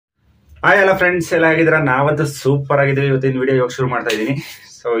Hi ಎಲ್ಲ friends, ಎಲ್ಲ ಆಗಿದ್ರ? ನಾವಂತೂ ಸೂಪರ್ ಆಗಿದ್ವಿ. ಇವತ್ತಿನ ವಿಡಿಯೋ ಇವಾಗ ಶುರು ಮಾಡ್ತಾ ಇದ್ದೀನಿ.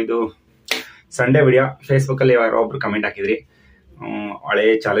 ಸೊ ಇದು ಸಂಡೇ ವಿಡಿಯೋ. ಫೇಸ್ಬುಕ್ ಅಲ್ಲಿ ಒಬ್ರು ಕಮೆಂಟ್ ಹಾಕಿದ್ರಿ, ಹಳೆ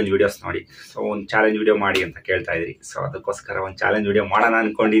ಚಾಲೆಂಜ್ ವಿಡಿಯೋಸ್ ನೋಡಿ, ಸೊ ಒಂದು ಚಾಲೆಂಜ್ ವಿಡಿಯೋ ಮಾಡಿ ಅಂತ ಕೇಳ್ತಾ ಇದ್ರಿ. ಸೊ ಅದಕ್ಕೋಸ್ಕರ ಒಂದು ಚಾಲೆಂಜ್ ವಿಡಿಯೋ ಮಾಡೋಣ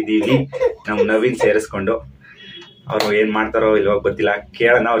ಅನ್ಕೊಂಡಿದ್ದೀವಿ. ನಮ್ಮ ನವೀನ್ ಸೇರಿಸ್ಕೊಂಡು ಅವರು ಏನ್ ಮಾಡ್ತಾರೋ ಇಲ್ವಾಗ ಗೊತ್ತಿಲ್ಲ,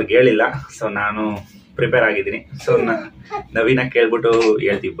 ಕೇಳೋಣ. ಅವ್ರಿಗೆ ಹೇಳಿಲ್ಲ, ಸೊ ನಾನು ಪ್ರಿಪೇರ್ ಆಗಿದ್ದೀನಿ. ಸೊ ನವೀನ ಕೇಳ್ಬಿಟ್ಟು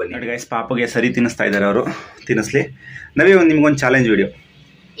ಹೇಳ್ತೀವಿ ಬನ್ನಿ. ನೋಡಿ ಗೈಸ್, ಪಾಪಗೆ ಸರಿ ತಿನ್ನಿಸ್ತಾ ಇದ್ದಾರೆ ಅವರು. ತಿನ್ನಿಸ್ಲಿ. ನವೀನ್, ನಿಮ್ಗೊಂದು ಚಾಲೆಂಜ್ ವಿಡಿಯೋ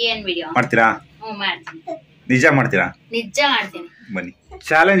ಮಾಡ್ತೀರಾ? ನಿಜ ಮಾಡ್ತೀರಾ? ನಿಜ ಮಾಡ್ತೀನಿ, ಬನ್ನಿ.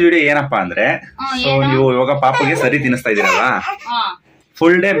 ಚಾಲೆಂಜ್ ವಿಡಿಯೋ ಏನಪ್ಪಾ ಅಂದ್ರೆ, ಸೊ ನೀವು ಇವಾಗ ಪಾಪಗೆ ಸರಿ ತಿನ್ನಿಸ್ತಾ ಇದೀರಲ್ವಾ,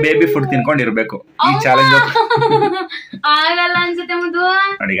 ಫುಲ್ ಡೇ ಬೇಬಿ ಫುಡ್ ತಿನ್ಕೊಂಡಿರ್ಬೇಕು. ಈ ಚಾಲೆಂಜ್ ಆಗಲ್ಲ ಅನ್ಸುತ್ತೆ.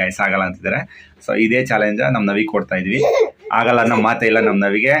 ನೋಡಿ ಗೈಸ್, ಆಗಲ್ಲ ಅಂತಿದ್ದಾರೆ. ಸೊ ಇದೇ ಚಾಲೆಂಜ್ ನಮ್ ನವಿಗೆ ಕೊಡ್ತಾ ಇದ್ವಿ. ಆಗಲ್ಲ ಅನ್ನೋ ಮಾತೇ ಇಲ್ಲ ನಮ್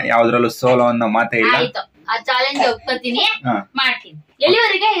ನವಿಗೆ, ಯಾವ್ದ್ರಲ್ಲೂ ಸೋಲೋ ಅನ್ನೋ ಮಾತೇ ಇಲ್ಲ. ಆ ಚಾಲೆಂಜ್ ಒಪ್ಕೋತೀನಿ, ಮಾಡ್ತೀನಿ.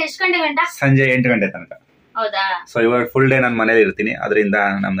 ಎಲ್ಲಿವರೆಗೆ? ಎಷ್ಟು ಗಂಟೆ ಗಂಟ? ಸಂಜೆ 8 ಗಂಟೆ ತನಕ. ಹೌದಾ? ಸೊ ಇವಾಗ ಫುಲ್ ಡೇ ನಾನು ಮನೇಲಿ ಇರ್ತೀನಿ, ಅದರಿಂದ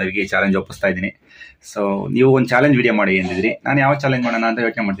ನಮ್ ನವಿಗೆ ಚಾಲೆಂಜ್ ಒಪ್ಪಿಸ್ತಾ ಇದ್ದೀನಿ. ಸೊ ನೀವು ಒಂದು ಚಾಲೆಂಜ್ ವಿಡಿಯೋ ಮಾಡಿ ಎಂದಿದ್ರಿ. ನಾನು ಯಾವ ಚಾಲೆಂಜ್ ಮಾಡೋಣ ಅಂತ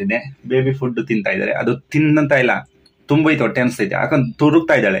ಯೋಚನೆ ಮಾಡ್ತಿದ್ದೆ. ಬೇಬಿ ಫುಡ್ ತಿಂತಾ ಇದ್ದಾರೆ, ಅದು ತಿನ್ನಂತ ಇಲ್ಲ, ತುಂಬೈತೆ ಹೊಟ್ಟೆ ಅನ್ಸ್ತೈತೆ, ಯಾಕಂದ್ರೆ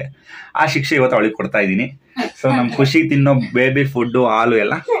ತುರುಕ್ತಾ ಇದ್ದಾಳೆ. ಆ ಶಿಕ್ಷೆ ಇವತ್ತು ಅವಳಿಗೆ ಕೊಡ್ತಾ ಇದ್ದೀನಿ. ಸೊ ನಮ್ ಖುಷಿ ತಿನ್ನೋ ಬೇಬಿ ಫುಡ್, ಹಾಲು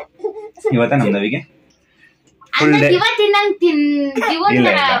ಎಲ್ಲ ಇವತ್ತ ನಮ್ ನವಿಗೆ ಫುಲ್ ಡೇ. ಇಲ್ಲ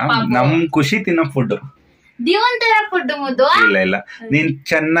ನಮ್ ಖುಷಿ ತಿನ್ನೋ ಫುಡ್, ಇಲ್ಲ ಇಲ್ಲ. ನೀನ್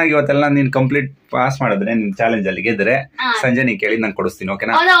ಚೆನ್ನಾಗಿ ಇವತ್ತೆಲ್ಲ ನೀನ್ ಕಂಪ್ಲೀಟ್ ಪಾಸ್ ಮಾಡಿದ್ರೆ, ನಿನ್ ಚಾಲೆಂಜ್ ಅಲ್ಲಿ ಗೆದ್ರೆ ಸಂಜೆ ನೀನ್ ಕೇಳಿ ನಾನು ಕೊಡಿಸ್ತೀನಿ.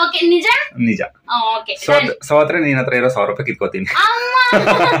 ಓಕೆನಾ? ನಿಜ. ಸೋತ್ರೆ ನಿನ್ ಹತ್ರ ಇರೋ 1,000 ರೂಪಾಯಿ ಕಿತ್ಕೋತೀನಿ.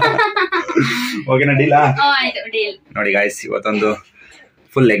 ಓಕೆನಾ? ಡೀಲಾ? ನೋಡಿ ಗಾಯ್ಸ್, ಇವತ್ತೊಂದು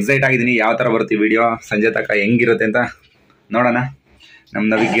ಫುಲ್ ಎಕ್ಸೈಟ್ ಆಗಿದ್ದೀನಿ. ಯಾವ ತರ ಬರುತ್ತೆ ವಿಡಿಯೋ, ಸಂಜೆ ತನಕ ಹೆಂಗಿರುತ್ತೆ ಅಂತ ನೋಡೋಣ. ನಮ್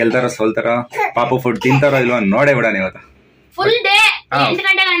ನವಿಗೆ ಗೆಲ್ತಾರೋ ಸೋಲ್ತಾರೋ, ಪಾಪು ಫುಡ್ ತಿಂತಾರೋ ಇಲ್ವೋ ನೋಡೇ ಬಿಡೋಣ ಇವತ್ತು.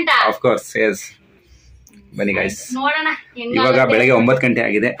 Of course, S. ಬನ್ನಿ ಗೈಸ್, ಇವಾಗ ಬೆಳಗ್ಗೆ 9 ಗಂಟೆ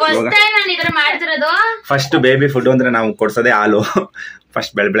ಆಗಿದೆ. ಫಸ್ಟ್ ಬೇಬಿ ಫುಡ್ ಅಂದ್ರೆ ನಾವು ಕೊಡ್ಸೋದೇ ಹಾಲು.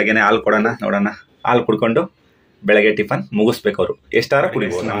 ಫಸ್ಟ್ ಬೆಳಗ್ಗೆನೆ ಹಾಲು ಕೊಡೋಣ, ನೋಡೋಣ. ಹಾಲು ಕುಡ್ಕೊಂಡು ಬೆಳಗ್ಗೆ ಟಿಫನ್ ಮುಗಿಸ್ಬೇಕು. ಅವರು ಎಷ್ಟಾರ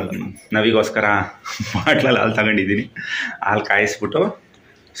ಕುಡಿಬೋದು. ನವಿಗೋಸ್ಕರ ಬಾಟ್ಲಲ್ಲಿ ಹಾಲು ತಗೊಂಡಿದ್ದೀನಿ. ಹಾಲು ಕಾಯಿಸ್ಬಿಟ್ಟು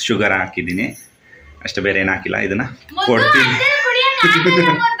ಶುಗರ್ ಹಾಕಿದ್ದೀನಿ, ಅಷ್ಟು ಬೇರೆ ಏನು ಹಾಕಿಲ್ಲ. ಇದನ್ನ ಕೊಡ್ತೀನಿ.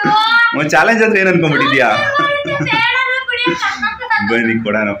 ಒಂದು ಚಾಲೆಂಜ್ ಅಂದ್ರೆ ಏನ್ ಅನ್ಕೊಂಡ್ಬಿಟ್ಟಿದ್ಯಾ? ಬನ್ನಿ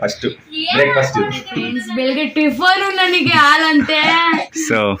ಕೊಡೋಣ. ಫಸ್ಟ್ ಬ್ರೇಕ್ಫಾಸ್ಟ್, ಬೆಳಗ್ಗೆ ಟಿಫನ್ ನನಗೆ ಹಾಲಂತೆ.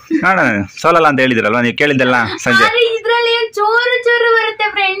 ಸೊ ನೋಡೋಣ, ಸೋಲಲ್ಲ ಅಂತ ಹೇಳಿದ್ರಲ್ವಾ ನೀವು, ಕೇಳಿದ್ದೆಲ್ಲ ಸಂಜೆ. ಇದ್ರಲ್ಲಿ ಚೂರು ಚೂರು ಬರುತ್ತೆ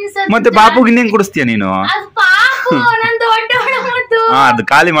ಫ್ರೆಂಡ್ಸ್. ಮತ್ತೆ ಪಾಪುಗೆ ಇನ್ನೇನ್ ಕುಡಿಸ್ತೀಯ ನೀನು? ಅದು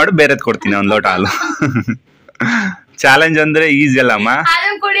ಖಾಲಿ ಮಾಡು, ಬೇರೆದ್ ಕೊಡ್ತೀನಿ ಒಂದ್ ಲೋಟ ಹಾಲು. ಚಾಲೆಂಜ್ ಅಂದ್ರೆ ಈಸಿ ಅಲ್ಲಮ್ಮ.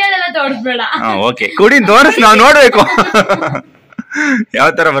 ಕುಡಿಯೋದೆಲ್ಲ ತೋರಿಸ್ಬೇಡ. ಓಕೆ, ಕುಡಿ ತೋರಿಸ್, ನಾವ್ ನೋಡ್ಬೇಕು ಯಾವ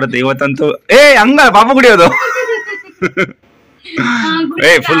ತರ ಬರುತ್ತೆ. ಇವತ್ತಂತೂ ಹಂಗ ಪಾಪು ಕುಡಿಯೋದು.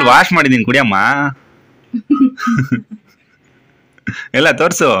 ಫುಲ್ ವಾಶ್ ಮಾಡಿದೀನಿ, ಕುಡಿಯಮ್ಮ. ಎಲ್ಲ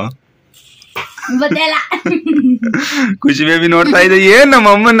ತೋರ್ಸು. ಖುಷಿ ಬೇಬಿ ನೋಡ್ತಾ ಇದೆ, ಏನ್ ನಮ್ಮ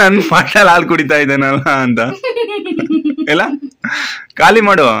ಅಮ್ಮ ನನ್ ಪಾಟಲ್ ಹಾಲು ಕುಡಿತಾ ಇದ್ದಾನಲ್ಲ ಅಂತ. ಎಲ್ಲ ಖಾಲಿ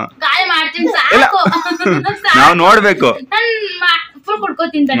ಮಾಡು, ನಾವು ನೋಡ್ಬೇಕು.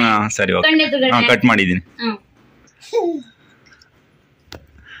 ಸರಿ, ಓಕೆ, ಕಟ್ ಮಾಡಿದೀನಿ.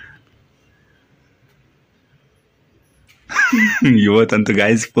 ಇವತ್ತಂತೂ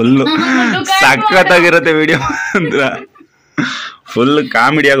ಗಾಯ್ಸ್ ಫುಲ್ ಸಖತ್ತಾಗಿರುತ್ತೆ ವಿಡಿಯೋ ಅಂತ. ಫುಲ್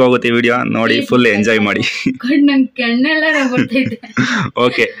ಕಾಮಿಡಿಯಾಗಿ ಹೋಗುತ್ತೆ ವಿಡಿಯೋ ನೋಡಿ, ಫುಲ್ ಎಂಜಾಯ್ ಮಾಡಿ.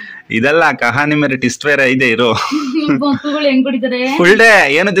 ಓಕೆ, ಇದೆಲ್ಲ ಕಹಾನಿ ಮೇರೆ ಟಿಸ್ಟ್ ಬೇರೆ ಇದೆ. ಇರೋ ಫುಲ್ ಡೇ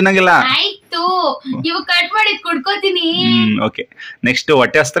ಏನು ತಿನ್ನಂಗಿಲ್ಲ. ಓಕೆ, ನೆಕ್ಸ್ಟ್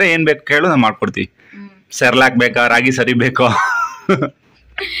ಹೊಟ್ಟೆ ಹಸ್ತ್ರ ಏನ್ ಬೇಕು ಕೇಳು, ನಾವು ಮಾಡ್ಕೊಡ್ತೀವಿ. ಸೆರ್ಲಾಕ್ ಬೇಕಾ, ರಾಗಿ ಸರಿ ಬೇಕೋ?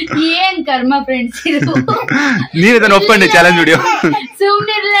 ಏನ್ ಕರ್ಮ ಫ್ರೆಂಡ್ಸ್ ಇದು. ನೀವ್ ಇದನ್ನ ಒಪ್ಕೊಂಡೆ ಚಾಲೆಂಜ್ ವಿಡಿಯೋ.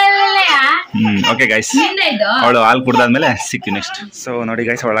 ಓಕೆ ಗೈಸ್, ಅವಳು ಹಾಲು ಕುಡ್ದಾದ್ಮೇಲೆ ಸಿಕ್ತಿ ನೆಕ್ಸ್ಟ್. ಸೊ ನೋಡಿ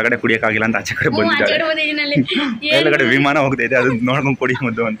ಗೈಸ್, ಒಳಗಡೆ ಕುಡಿಯಕ್ಕಾಗಿಲ್ಲ ಅಂತ ಆಚೆ ಕಡೆ ಬಂದಿದ್ದಾರೆ. ಮೇಲ್ಗಡೆ ವಿಮಾನ ಹೋಗ್ತೈತೆ, ಅದು ನೋಡ್ಕೊಂಡ್ ಕುಡಿ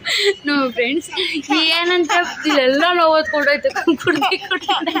ಮುದ್ದು ಅಂತ. ನೋ ಫ್ರೆಂಡ್ಸ್, ಏನಂತ ಇಲ್ಲೆಲ್ಲ ನೋವತ್ಕೊಂಡೋಯ್ತು.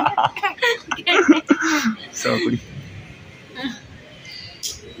 ಸೊ ಕುಡಿ.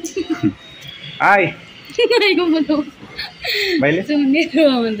 ಹಾಯ್,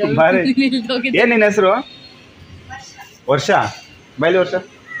 ಏನ್ ನಿನ್ ಹೆಸರು? ವರ್ಷ. ಬೈಲಿ ವರ್ಷ.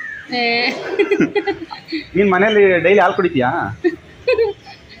 ನೀನ್ ಮನೇಲಿ ಡೈಲಿ ಹಾಲು ಕುಡಿತೀಯಾ?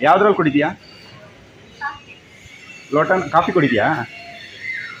 ಯಾವ್ದ್ರಲ್ಲಿ ಕುಡಿತೀಯಾ? ಲೋಟ ಕಾಫಿ ಕುಡಿತೀಯಾ?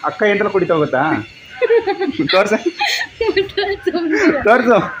 ಅಕ್ಕ ಎಂತ ಕುಡಿತಾ ಹೋಗುತ್ತಾ? ತೋರ್ಸ,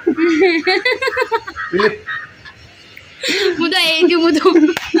 ತೋರ್ಸು.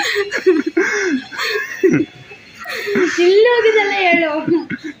 ಇಲ್ಲಿ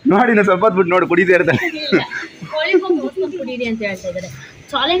ನೋಡಿ, ನಾ ಸ್ವಲ್ಪ ಹೊತ್ತು ನೋಡಿ ಕುಡಿತಾ ಇರ್ತಾನೆ. ಕುಡೀರಿ ಅಂತ ಹೇಳ್ತಾ ಇದಾರೆ.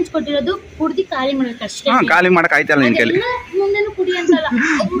 ಚಾಲೆಂಜ್ ಕೊಟ್ಟಿರೋದು ಕುಡ್ದಿ ಖಾಲಿ ಮಾಡಕ್ ಅಷ್ಟೇ. ಖಾಲಿ ಮಾಡಕ್ ಆಯ್ತಲ್ಲ ನಿನ್ ಕೈಲಿ. ಮುಂದೆನೂ ಕುಡಿ ಅಂತಲ್ಲ,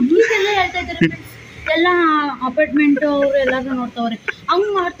 ಹುಡುಗಿಗೆಲ್ಲ ಹೇಳ್ತಾ ಇದಾರೆ. ಎಲ್ಲ ಅಪಾರ್ಟ್ಮೆಂಟ್ ಅವ್ರು ಎಲ್ಲಾರು ನೋಡ್ತಾವ್ರೆ ಹಂಗ್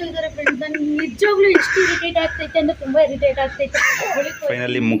ಮಾಡ್ತಾ ಇದಾರೆ ಫ್ರೆಂಡ್ಸ್. ನನ್ಗೆ ನಿಜವಾಗ್ಲೂ ಎಷ್ಟು ಇರಿಟೇಟ್ ಆಗ್ತೈತೆ ಅಂದ್ರೆ ತುಂಬಾ ಇರಿಟೇಟ್ ಆಗ್ತೈತೆ.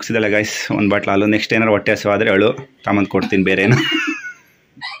 ಫೈನಲಿ ಮುಗಿಸಿದಳೆ ಗೈಸ್ ಒಂದು ಬಾಟ್ಲ್ ಹಾಲು. ನೆಕ್ಸ್ಟ್ ಏನಾರು ಹೊಟ್ಟೆ ಹಸಿವು ಆದ್ರೆ ಅವಳು ತಗೊಂಡ್ ಕೊಡ್ತೀನಿ ಬೇರೆ ಏನು.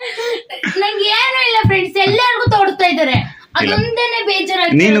 ನಂಗೆ ಏನು ಇಲ್ಲ ಫ್ರೆಂಡ್ಸ್, ಎಲ್ಲರಿಗೂ ತೋಡ್ತಾ ಇದಾರೆ, ಅದೊಂದೇನೆ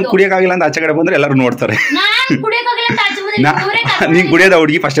ಬೇಜಾರಾಗಿ. ನೀನು ಕುಡಿಯಕ್ಕಾಗಿಲ್ಲ ಅಂತ ಆಚೆ ಕಡೆ ಬಂದ್ರೆ ಎಲ್ಲರೂ ನೋಡ್ತಾರೆ. ನಾನು ಕುಡಿಯಕ್ಕಾಗಿಲ್ಲ ಅಂತ ಆಚೆ ಬಂದ್ರೆ ನೀನ್ ಕುಡಿಯೋದ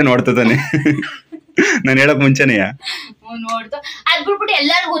ಹುಡುಗಿ ಫಸ್ಟ್ ನೋಡ್ತಾನೆ. ನಾನು ಹೇಳಕ್ ಮುಂಚೆನೆ ನೋಡ್ತಾ ಅದ್ ಬಿಟ್ಬಿಟ್ಟು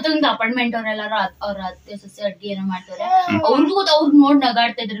ಎಲ್ಲಾರು ಗೊತ್ತಂತ ಅಪಾರ್ಟ್ಮೆಂಟ್ ಅವ್ರೆಲ್ಲಾರು ಅವ್ರ ಅತ್ತೆ ಸೊಸೆ ಅಡ್ಗೆ ಏನೋ ಮಾಡ್ತಾರೆ, ಅವ್ರಿಗೂ ಗೊತ್ತ, ಅವ್ರು ನೋಡ್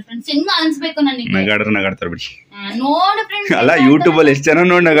ನಗಾಡ್ತಾ ಇದಾರೆ ಫ್ರೆಂಡ್ಸ್. ಹೆಂಗ ಅನ್ಸ್ಬೇಕು ನನಗೆ. ನಗಾಡ್ತಾರೆ ಬಿಡಿ. ನೋಡು ಫ್ರೆಂಡ್ಸ್, ಅಲ್ಲ ಯೂಟ್ಯೂಬ್ ಅಲ್ಲಿ ಎಷ್ಟು ಜನ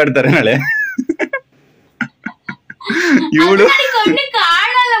ನೋಡ್ ನಗಾಡ್ತಾರೆ ನಾಳೆ. ಇವಳು ಕಣ್ಣಿಗೆ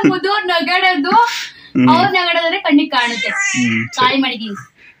ಕಾಣಲ್ಲ ಮುದೋರ್ ನಗಾಡೋದು, ಅವ್ರ ನಗಾಡೋದ್ರೆ ಕಣ್ಣಿಗೆ ಕಾಣುತ್ತೆ. ಖಾಲಿ ಮಾಡಿದೀವಿ.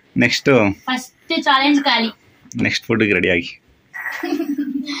 ನೆಕ್ಸ್ಟ್ ಫಸ್ಟ್ ಚಾಲೆಂಜ್ ಖಾಲಿ. ನೆಕ್ಸ್ಟ್ ಫುಡ್ ರೆಡಿ ಆಗಿ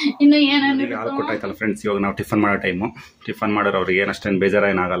ಇನ್ನು ಏನಾದ್ರು ಹಾಲು ಕೊಟ್ಟಾಯ್ತಲ್ಲ ಫ್ರೆಂಡ್ಸ್. ಇವಾಗ ನಾವು ಟಿಫನ್ ಮಾಡೋ ಟೈಮು. ಟಿಫನ್ ಮಾಡೋರು ಅವ್ರಿಗೆ ಏನಷ್ಟೇನು ಬೇಜಾರ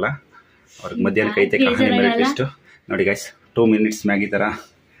ಏನಾಗಲ್ಲ. ಅವ್ರಿಗೆ ಮಧ್ಯಾಹ್ನ ಕೈತೆ ಕಹಾನಿ ಮೇಲೆ ಟೇಸ್ಟ್ ನೋಡಿ ಗೈಸ್. 2 minutes ಮ್ಯಾಗಿ ತರ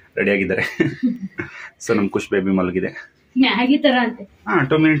ರೆಡಿ ಆಗಿದ್ದಾರೆ. ಸೊ ನಮ್ ಖುಷ್ ಬೇಬಿ ಮಲಗಿದೆ. ಮ್ಯಾಗಿ ತರ ಅಂತೆ.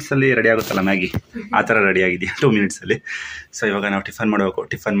 2 minutes ಅಲ್ಲಿ ರೆಡಿ ಆಗುತ್ತಲ್ಲ ಮ್ಯಾಗಿ, ಆ ತರ ರೆಡಿ ಆಗಿದೆಯಾ 2 minutes ಅಲ್ಲಿ. ಸೊ ಇವಾಗ ನಾವು ಟಿಫನ್ ಮಾಡಬೇಕು.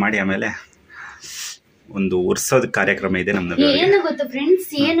 ಟಿಫನ್ ಮಾಡಿ ಆಮೇಲೆ ಒಂದು ಉರ್ಸೋದ್ ಕಾರ್ಯಕ್ರಮ ಇದೆ ನಮ್ದು. ಏನು ಗೊತ್ತಾ ಫ್ರೆಂಡ್ಸ್,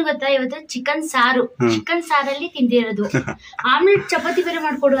 ಏನು ಗೊತ್ತಾ, ಇವತ್ತು ಚಿಕನ್ ಸಾರು. ಚಿಕನ್ ಸಾರಲ್ಲಿ ತಿಂದಿರೋದು. ಆಮ್ಲೆಟ್ ಚಪಾತಿ ಬೇರೆ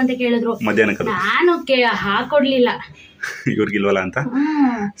ಮಾಡ್ಕೊಡು ಅಂತ ಕೇಳಿದ್ರು ಮಧ್ಯಾಹ್ನಕ್ಕೆ. ನಾನು ಹಾಕೊಡ್ಲಿಲ್ಲ, ಇವ್ರಿಗಿಲ್ವಲ್ಲ ಅಂತ.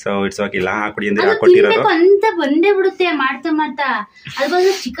 ಸೊ ಇಟ್ಸ್ ಓಕೆ, ಇಲ್ಲ ಹಾಕೊಡಿ ಅಂದ್ರೆ ಹಾಕೊಟ್ಟಿರೋದು ಅಂತ ಬಂದೇ ಬಿಡುತ್ತೆ ಮಾಡ್ತಾ ಮಾಡ್ತಾ.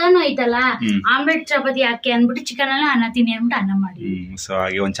 ಅದಕ್ಕೊಂದು ಚಿಕನ್ ಐತಲ್ಲ, ಆಮ್ಲೆಟ್ ಚಪಾತಿ ಹಾಕಿ ಅಂದ್ಬಿಟ್ಟು ಚಿಕನ್ ಎಲ್ಲ ಅನ್ನ ತಿನ್ನಿ ಅಂದ್ಬಿಟ್ಟು ಅನ್ನ ಮಾಡಿ. ಸೊ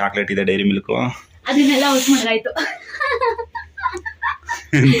ಹಾಗೆ ಒಂದ್ ಚಾಕ್ಲೇಟ್ ಇದೆ, ಡೈರಿ ಮಿಲ್ಕ್, ಅದನ್ನೆಲ್ಲ ಔಟ್ ಮಾಡಾಯ್ತು.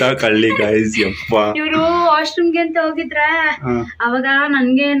 ಎಂತ ಕಳ್ಳಿ ಗೈಸ್ ಯಪ್ಪ. ಇವ್ರು ವಾಶ್ರೂಮ್ಗೆ ಅಂತ ಹೋಗಿದ್ರ, ಅವಾಗ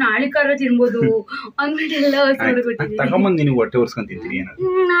ನನ್ಗೆ ನಾಳಿಕಾರ ತಿನ್ಬೋದು ಅಂದ್ಬಿಟ್ಟು ಎಲ್ಲ ತಗೊಂಬಂದ್ ನೀನು ಹೊಟ್ಟೆ ಉರ್ಸ್ಕೊಂಡ್ ತಿಂತೀನಿ.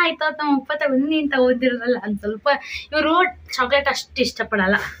 ಆಯ್ತು ನಮ್ಮ ಉಪ್ಪ ತಗೊಂಡು ನೀನ್ ತಗೋದಿರಲ್ಲ. ಒಂದ್ ಸ್ವಲ್ಪ ಇವ್ರು ಚಾಕ್ಲೇಟ್ ಅಷ್ಟು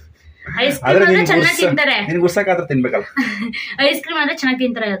ಇಷ್ಟಪಡಲ್ಲ. ಐಸ್ ಕ್ರೀಮ್ ಆದ್ರೆ ಚೆನ್ನಾಗಿ ತಿಂತಾರೆ, ತಿನ್ಬೇಕಲ್ಲ. ಐಸ್ ಕ್ರೀಮ್ ಆದ್ರೆ ಚೆನ್ನಾಗಿ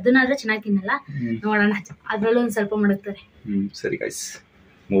ತಿಂತಾರೆ, ಅದನ್ನಾದ್ರೆ ಚೆನ್ನಾಗಿ ತಿನ್ನಲ್ಲ. ನೋಡೋಣ, ಅದ್ರಲ್ಲೂ ಒಂದ್ ಸ್ವಲ್ಪ ಮಡಗ್ತಾರೆ. ಸರಿ ಗೈಸ್.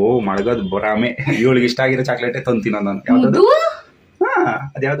 ಓ ಮಳಗೋದ್ ಬರಾಮೆ. ಇವಳಿಗೆ ಇಷ್ಟ ಆಗಿರೋ ಚಾಕ್ಲೇಟ್ ತಂದು ತಿನ್ನೋದು ನಾನು. ಯಾವ್ದು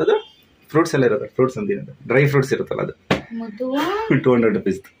ಅದ್ಯಾವ್ದು ಫ್ರೂಟ್ಸ್ ಎಲ್ಲ ಇರುತ್ತೆ, ಫ್ರೂಟ್ಸ್ ಅಂತ ತಿನ್ನೋದು, ಡ್ರೈ ಫ್ರೂಟ್ಸ್ ಇರುತ್ತಲ್ಲ ಅದು. 200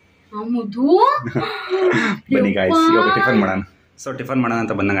 rupees. ಬನ್ನಿ ಗಾಯ್ಸ್, ಇವಾಗ ಟಿಫನ್ ಮಾಡೋಣ. ಸೊ ಟಿಫನ್ ಮಾಡೋಣ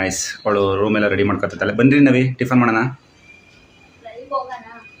ಅಂತ ಬಂದ ಗಾಯ್ಸ್. ಅವಳು ರೂಮ್ ಎಲ್ಲ ರೆಡಿ ಮಾಡ್ಕೊತಾಳೆ. ಬನ್ರಿ ನವಿ ಟಿಫನ್ ಮಾಡೋಣ.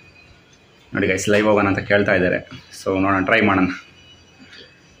 ನೋಡಿ ಗೈಸ್, ಲೈವ್ ಹೋಗೋಣ ಅಂತ ಕೇಳ್ತಾ ಇದ್ದಾರೆ. ಸೊ ನೋಡೋಣ, ಟ್ರೈ ಮಾಡೋಣ.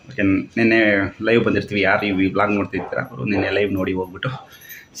 ಓಕೆ, ನಿನ್ನೆ ಲೈವ್ ಬಂದಿರ್ತೀವಿ. ಯಾರು ಈ ವ್ಲಾಗ್ ನೋಡ್ತಿರ್ತೀರ ಅವರು ನಿನ್ನೆ ಲೈವ್ ನೋಡಿ ಹೋಗ್ಬಿಟ್ಟು.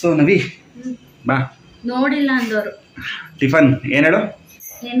 ಸೊ ನವಿ ಬಾ. ನೋಡಿಲ್ಲ ಅಂದವರು ಟಿಫನ್ ಏನ್ ಹೇಳು,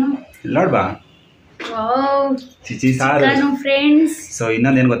 ಏನು ನೋಡ್ಬಾ. ಚಿಚಿ ಸಾರು ಫ್ರೆಂಡ್ಸ್. ಸೊ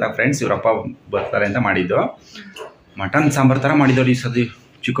ಇನ್ನೊಂದೇನು ಗೊತ್ತಾ ಫ್ರೆಂಡ್ಸ್, ಇವ್ರಪ್ಪ ಬರ್ತಾರೆ ಅಂತ ಮಾಡಿದ್ದು ಮಟನ್ ಸಾಂಬಾರ್ ತರ ಮಾಡಿದವ್ರು ಈ ಸತಿ.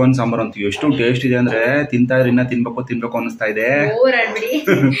 ಚಿಕನ್ ಸಾಂಬಾರ್ ಅಂತ ಎಷ್ಟು ಟೇಸ್ಟ್ ಇದೆ ಅಂದ್ರೆ ತಿಂತಾ ಇದ್ರೆ ಇನ್ನ ತಿನ್ಬೇಕು ಅನಿಸ್ತಾ ಇದೆ.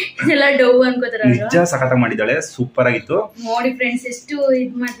 ನಿಜ ಸಖತ್ತಾಗಿ ಮಾಡಿದ್ದಾಳೆ, ಸೂಪರ್ ಆಗಿತ್ತು ನೋಡಿ ಫ್ರೆಂಡ್ಸ್. ಎಷ್ಟು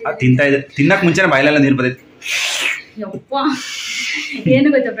ತಿಂತಾ ಇದೆ, ತಿನ್ನಕ್ ಮುಂಚೆನೆ ಬಾಯಲೆಲ್ಲ ನೀರು ಬರ್ತೈತಿ. ಏನು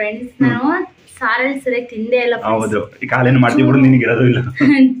ಗೊತ್ತಾ ಫ್ರೆಂಡ್ಸ್, ನಾನು ಸಾರಲ್ಲಿ ಸರಿಯಾಗಿ ತಿಂದೇ ಇಲ್ಲ. ಹೌದು, ಈ ಕಾಲೇನು ಮಾಡ್ತೀವಿ ಬಿಡು, ನಿನಗೆ ಇರೋದು ಇಲ್ಲ.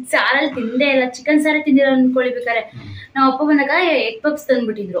 ಸಾರಲ್ಲಿ ತಿಂದೇ ಇಲ್ಲ, ಚಿಕನ್ ಸಾರ ತಿಂದಿರೋ ಅನ್ಕೊಳ್ಬೇಕಾರೆ. ನಮ್ಮ ಅಪ್ಪ ಬಂದಾಗ ಎಗ್ ಪಪ್ಸ್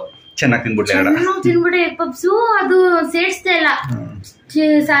ತಂದ್ಬಿಟ್ಟಿದ್ರು. ಚೆನ್ನಾಗಿ ತಿನ್ಬಿಟ್ಟೆ ಎಗ್ ಪಪ್ಸ್. ಅದು ಸೇರ್ಸ್ತಾ ಇಲ್ಲ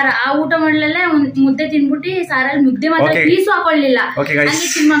ಸಾರ. ಆ ಊಟ ಮಾಡ್ಲೆಲ್ಲ ಒಂದ್ ಮುದ್ದೆ ತಿನ್ಬಿಟ್ಟು ಸಾರಲ್ಲಿ ಮುದ್ದೆ ಮಾತ್ರ ಪೀಸು ಹಾಕೊಳ್ಳಿಲ್ಲ.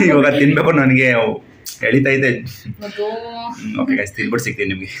 ಇವಾಗ ತಿನ್ಬೇಕು ನನಗೆ ಎಳಿತಾ ಇದೆ. ಓಕೆ ಗೈಸ್, ತಿನ್ಬಿಟ್ಟು ಸಿಗ್ತೀನಿ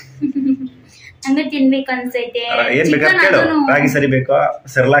ನಿಮ್ಗೆ. ಹಂಗೆ ತಿನ್ಬೇಕು ಅನ್ಸೈತೆ. ಏನ್ ಬೇಕಾದ್ರೆ ಕೇಳು, ರಾಗಿ ಸರಿ ಬೇಕೋ,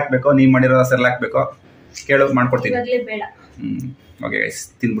 ಸೆರ್ಲಾಕ್ ಬೇಕೋ, ನೀನ್ ಮಾಡಿರೋ ಸೆರ್ಲಾಕ್ ಬೇಕೋ ಕೇಳು, ಮಾಡ್ಕೊಡ್ತೀನಿ. ಬೇಡ. ಓಕೆ ಗೈಸ್,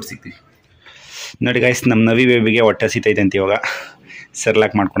 ತಿನ್ಬಿಟ್ಟು ಸಿಗ್ತೀವಿ. ನೋಡಿ ಗೈಸ್, ನಮ್ಮ ನವಿ ಬೇಬಿಗೆ ಹೊಟ್ಟೆ ಹಸಿತೈತೆ ಅಂತ ಇವಾಗ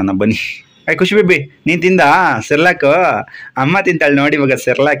ಸೆರ್ಲಾಕ್ ಮಾಡ್ಕೊಳೋಣ ಬನ್ನಿ. ಖುಷಿ ಬೇಬಿ, ನೀನ್ ತಿಂದ ಸೆರ್ಲಾಕ್? ಅಮ್ಮ ತಿಂತಾಳೆ ನೋಡಿ ಇವಾಗ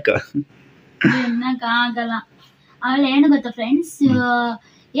ಸೆರ್ಲಾಕ್. ಆಗಲ್ಲ. ಆಮೇಲೆ ಏನು ಗೊತ್ತಾ ಫ್ರೆಂಡ್ಸ್,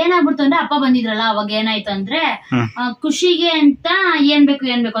 ಏನಾಗ್ಬಿಡ್ತು ಅಂದ್ರೆ ಅಪ್ಪ ಬಂದಿದ್ರಲ್ಲ, ಅವಾಗ ಏನಾಯ್ತು ಅಂದ್ರೆ ಖುಷಿಗೆ ಅಂತ ಏನ್ ಬೇಕು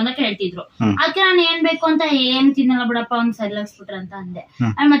ಅಂತ ಕೇಳ್ತಿದ್ರು. ಅದಕ್ಕೆ ನಾನು ಏನ್ ಬೇಕು ಅಂತ ಏನ್ ತಿನ್ನಲ್ಲ ಬಿಡಪ್ಪ, ಅವ್ನು ಸರಿಲಾಕ್ಸ್ಬಿಟ್ರ ಅಂತ ಅಂದೆ.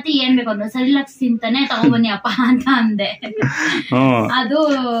 ಮತ್ತೆ ಏನ್ ಬೇಕು ಅಂದ್ರೆ ಸರಿಲಾಕ್ಸ್ ತಿಂತಾನೆ, ತಗೊಂಡ್ಬನ್ನಿ ಅಪ್ಪ ಅಂತ ಅಂದೆ. ಅದು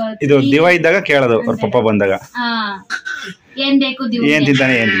ಇದು ದಿವ ಇದ್ದಾಗ ಕೇಳೋದು ಅವ್ರ ಪಪ್ಪ ಬಂದಾಗ, ಏನ್ ಬೇಕು ಏನ್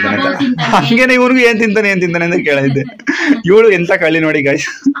ತಿಂತಾನೆ ಹಂಗೇನೆ ಇವ್ರಿಗೂ ಏನ್ ತಿಂತಾನೆ ಅಂತ ಕೇಳಿದ್ದೆ. ಇವಳು ಎಂತ ಕಳ್ಳಿ ನೋಡಿ ಗಾಯ್ಸ್,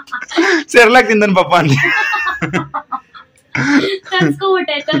 ಸೆರ್ಲಾಕ್ ತಿಂತಾನೆ ಪಪ್ಪ ಅಂತ.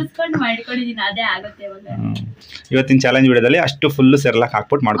 ಕಲ್ಸ್ಕೊಂಡು ಮಾಡ್ಕೊಂಡಿದೀನಿ, ಅದೇ ಆಗುತ್ತೆ. ಇವತ್ತಿನ ಚಾಲೆಂಜ್ ವಿಡಿಯೋದಲ್ಲಿ ಅಷ್ಟು ಫುಲ್ ಸೆರ್ಲಾಕ್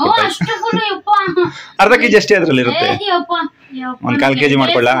ಹಾಕ್ಬಿಟ್ಟು ಮಾಡ್ಕೊಡ್ತಾ ಅರ್ಧ ಕೆಜಿ ಅಷ್ಟೇ ಅದ್ರಲ್ಲಿ ಇರುತ್ತೆ. 1/4 kg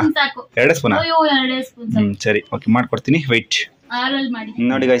ಮಾಡ್ಕೊಳ್ಳ? 2 ಸ್ಪೂನ್? ಸರಿ, ಓಕೆ ಮಾಡ್ಕೊಡ್ತೀನಿ, ವೈಟ್.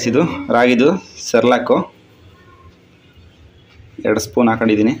 ನೋಡಿ ಗಾಯ್ಸ್, ಇದು ರಾಗಿದು ಸೆರ್ಲಾಕು 2 ಸ್ಪೂನ್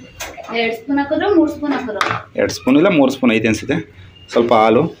ಹಾಕೊಂಡಿದೀನಿ. 2 ಸ್ಪೂನ್ ಹಾಕಿದ್ರೆ 3 ಸ್ಪೂನ್ ಹಾಕಿದ್ರು. 2 ಸ್ಪೂನ್ ಇಲ್ಲ 3 ಸ್ಪೂನ್ ಐತೆ ಅನ್ಸುತ್ತೆ. ಸ್ವಲ್ಪ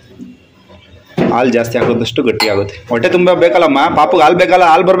ಹಾಲು ಜಾಸ್ತಿ ಹಾಕೋದಷ್ಟು ಗಟ್ಟಿ ಆಗುತ್ತೆ. ಹೊಟ್ಟೆ ತುಂಬ ಬೇಕಲ್ಲಮ್ಮ ಪಾಪಗೆ, ಹಾಲು ಬೇಕಲ್ಲ,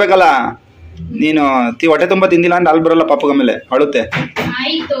 ಹಾಲು ಬರ್ಬೇಕಲ್ಲ. ನೀನು ಹೊಟ್ಟೆ ತುಂಬ ತಿಂದಿಲ್ಲ ಅಂದ್ರೆ ಅಲ್ಲಿ ಬರಲ್ಲ ಪಾಪಗ ಮೇಲೆ ಅಳುತ್ತೆ.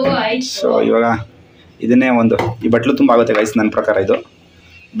 ಆಯ್ತು ಆಯ್ತು. ಸೊ ಇವಾಗ ಇದನ್ನೇ ಒಂದು ಈ ಬಟ್ಲು ತುಂಬ ಆಗುತ್ತೆ ಗೈಸ್ ನನ್ನ ಪ್ರಕಾರ. ಇದು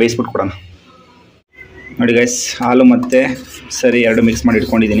ಬೇಯಿಸ್ಬಿಟ್ಟು ಕೊಡೋಣ. ನೋಡಿ ಗೈಸ್, ಹಾಲು ಮತ್ತು ಸರಿ ಎರಡು ಮಿಕ್ಸ್ ಮಾಡಿ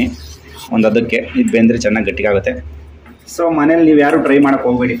ಇಟ್ಕೊಂಡಿದ್ದೀನಿ ಒಂದು ಅದಕ್ಕೆ. ಇದು ಬೆಂದರೆ ಚೆನ್ನಾಗಿ ಗಟ್ಟಿಗಾಗುತ್ತೆ. ಸೊ ಮನೇಲಿ ನೀವು ಯಾರು ಟ್ರೈ ಮಾಡೋಕ್ಕೆ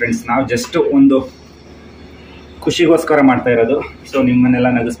ಹೋಗ್ಬೇಡಿ ಫ್ರೆಂಡ್ಸ್. ನಾವು ಜಸ್ಟ್ ಒಂದು ಖುಷಿಗೋಸ್ಕರ ಮಾಡ್ತಾ ಇರೋದು. ಸೊ ನಿಮ್ಮನ್ನೆಲ್ಲ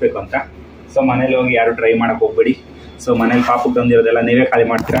ನಗಿಸ್ಬೇಕು ಅಂತ. ಸೊ ಮನೇಲಿ ಹೋಗಿ ಯಾರು ಟ್ರೈ ಮಾಡೋಕ್ಕೆ ಹೋಗ್ಬೇಡಿ. ಸೊ ಮನೇಲಿ ಪಾಪಕ್ಕೆ ತಂದಿರೋದೆಲ್ಲ ನೀವೇ ಖಾಲಿ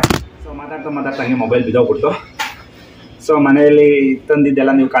ಮಾಡ್ತೀರಾ. ಸೊ ಮಾತಾಡ್ತಾ ಹಂಗೆ ಮೊಬೈಲ್ ಬಿದ್ದೋಗ್ಬಿಡ್ತು. ಸೊ ಮನೆಯಲ್ಲಿ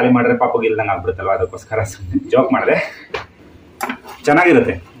ತಂದಿದ್ದೆಲ್ಲ ನೀವು ಖಾಲಿ ಮಾಡಿದ್ರೆ ಪಾಪಗೆ ಇಲ್ದಂಗೆ ಆಗ್ಬಿಡುತ್ತಲ್ವ, ಅದಕ್ಕೋಸ್ಕರ ಜೋಕ್ ಮಾಡಿದೆ.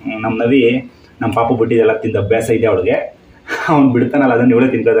 ಚೆನ್ನಾಗಿರುತ್ತೆ. ನಮ್ಮ ನವಿ ನಮ್ಮ ಪಾಪು ಬಿಟ್ಟಿದ್ದೆಲ್ಲ ತಿಂದು ಅಭ್ಯಾಸ ಇದೆ ಅವಳಿಗೆ. ಅವ್ನು ಬಿಡ್ತಾನಲ್ಲ ಅದನ್ನು ಇವಳೇ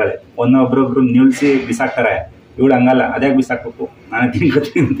ತಿನ್ಕೋತಾಳೆ. ಒಬ್ಬೊಬ್ರು ನಿಲ್ಸಿ ಬಿಸಾಕ್ತಾರೆ, ಇವಳು ಹಂಗಲ್ಲ, ಅದೇ ಬಿಸಾಕ್ಬೇಕು, ನಾನು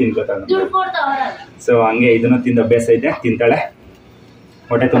ತಿನ್ಕೋತಾಳೆ. ಸೊ ಹಂಗೆ ಇದನ್ನು ತಿಂದು ಅಭ್ಯಾಸ ಇದೆ, ತಿಂತಾಳೆ.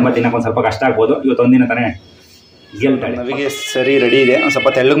 ಹೊಟ್ಟೆ ತುಂಬ ತಿನ್ನಕ್ಕೆ ಒಂದು ಸ್ವಲ್ಪ ಕಷ್ಟ ಆಗ್ಬೋದು. ಇವತ್ತೊಂದಿನ ತಾನೇ ಗೆಲ್ತಾಳೆ. ನವಿಗೆ ಸರಿ ರೆಡಿ ಇದೆ. ಒಂದು ಸ್ವಲ್ಪ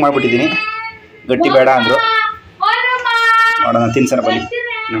ತೆಳ್ಳಗೆ ಮಾಡಿಬಿಟ್ಟಿದ್ದೀನಿ, ಗಟ್ಟಿ ಬೇಡ ಅಂದರು. ನೋಡೋಣ ತಿನ್ಸೋಣ ಬನ್ನಿ.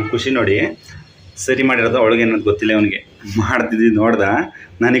 ನಮ್ಮ ಖುಷಿ ನೋಡಿ ಸರಿ ಮಾಡಿರೋದು ಅವಳಿಗೆ ಅನ್ನೋದು ಗೊತ್ತಿಲ್ಲ ಅವನಿಗೆ. ಮಾಡ್ತಿದ್ದು ನೋಡ್ದ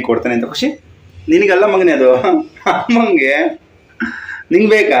ನನಗೆ ಕೊಡ್ತಾನೆ ಅಂತ. ಖುಷಿ ನಿನಗಲ್ಲ ಮಗನೇ ಅದು, ಅಮ್ಮಂಗೆ ನಿಂಗೆ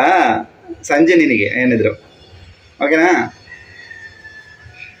ಬೇಕಾ ಸಂಜೆ ನಿನಗೆ ಏನಿದ್ರು, ಓಕೆನಾ?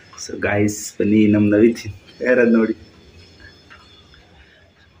 ಸೊ ಗಾಯ್ಸ್ ಬನ್ನಿ ನಮ್ಮ ನವಿ ಯಾರದು ನೋಡಿ.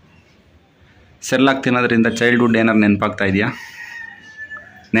 ಸೆರ್ಲಾಕ್ ತಿನ್ನೋದ್ರಿಂದ ಚೈಲ್ಡ್ಹುಡ್ ಏನಾರು ನೆನಪಾಗ್ತಾ ಇದೆಯಾ?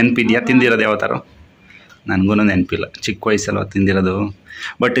 ನೆನಪಿದೆಯಾ? ತಿಂದಿರೋದು ಯಾವತ್ತಾರು? ನನಗೂ ನೆನಪಿಲ್ಲ, ಚಿಕ್ಕ ವಯಸ್ಸಲ್ವ ತಿಂದಿರೋದು.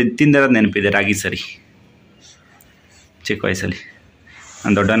 ಬಟ್ ಇದು ತಿಂದಿರೋದು ನೆನಪಿದೆ, ರಾಗಿ ಸರಿ ಚಿಕ್ಕ ವಯಸ್ಸಲ್ಲಿ.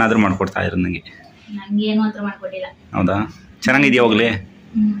 ನಾನು ದೊಡ್ಡವನಾದರೂ ಮಾಡ್ಕೊಡ್ತಾ ಇರೋದು ನನಗೆ. ಹೌದಾ? ಚೆನ್ನಾಗಿದೆಯಾ? ಹೋಗ್ಲಿ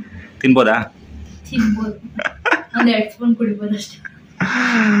ತಿನ್ಬೋದಾ?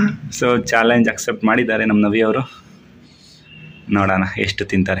 ಸೊ ಚಾಲೆಂಜ್ ಅಕ್ಸೆಪ್ಟ್ ಮಾಡಿದ್ದಾರೆ ನಮ್ಮ ನವಿ ಅವರು. ನೋಡೋಣ ಎಷ್ಟು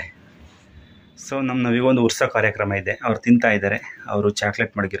ತಿಂತಾರೆ. ಸೊ ನಮ್ಮ ನವಿಗೊಂದು ಉರ್ಸೋ ಕಾರ್ಯಕ್ರಮ ಇದೆ. ಅವ್ರು ತಿಂತಾ ಇದ್ದಾರೆ. ಅವರು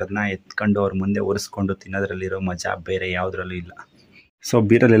ಚಾಕ್ಲೇಟ್ ಮಡಗಿರೋದನ್ನ ಎತ್ಕೊಂಡು ಅವ್ರ ಮುಂದೆ ಒರೆಸ್ಕೊಂಡು ತಿನ್ನೋದ್ರಲ್ಲಿರೋ ಮಜಾ ಬೇರೆ ಯಾವುದ್ರಲ್ಲೂ ಇಲ್ಲ. ಸೊ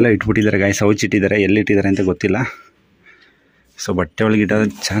ಬೀರಲ್ಲೆಲ್ಲ ಇಟ್ಬಿಟ್ಟಿದ್ದಾರೆ ಗಾಯ್ಸ್, ಇಟ್ಟಿದ್ದಾರೆ. ಎಲ್ಲಿಟ್ಟಿದ್ದಾರೆ ಅಂತ ಗೊತ್ತಿಲ್ಲ. ಸೊ ಬಟ್ಟೆ ಒಳಗೆ ಇಡೋ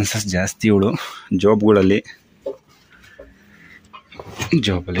ಚಾನ್ಸಸ್ ಜಾಸ್ತಿ. ಇವಳು ಜೋಬ್ಗಳಲ್ಲಿ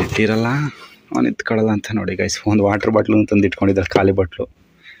ಇಟ್ಟಿರಲ್ಲ, ಅವನು ಎತ್ಕೊಳ್ಳಲ್ಲ ಅಂತ ನೋಡಿ ಗಾಯ್ಸ್. ಒಂದು ವಾಟರ್ ಬಾಟ್ಲು ತಂದು ಇಟ್ಕೊಂಡಿದ್ದಾರೆ, ಖಾಲಿ ಬಾಟ್ಲು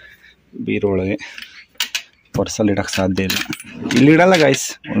ಬೀರೊಳಗೆ. ಪರ್ಸಲ್ಲಿ ಇಡೋಕ್ಕೆ ಸಾಧ್ಯ ಇಲ್ಲ, ಇಲ್ಲಿ ಇಡಲ್ಲ ಗಾಯ್ಸ್.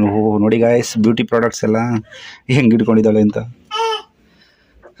 ನೋಡಿ ಗಾಯ್ಸ್, ಬ್ಯೂಟಿ ಪ್ರಾಡಕ್ಟ್ಸ್ ಎಲ್ಲ ಹೆಂಗೆ ಇಟ್ಕೊಂಡಿದ್ದಾಳೆ ಅಂತ.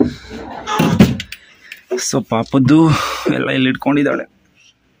 ಸೊ ಪಾಪದ್ದು ಎಲ್ಲ ಇಲ್ಲಿ ಇಟ್ಕೊಂಡಿದ್ದಾಳೆ.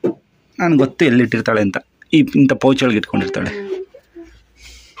 ನನಗೆ ಗೊತ್ತು ಎಲ್ಲಿಟ್ಟಿರ್ತಾಳೆ ಅಂತ. ಇಂಥ ಪೌಚ್ ಒಳಗೆ ಇಟ್ಕೊಂಡಿರ್ತಾಳೆ.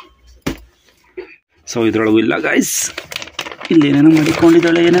 ಸೊ ಇದ್ರೊಳಗೂ ಇಲ್ಲ ಗಾಯ್ಸ್. ಇಲ್ಲಿ ಏನೇನೋ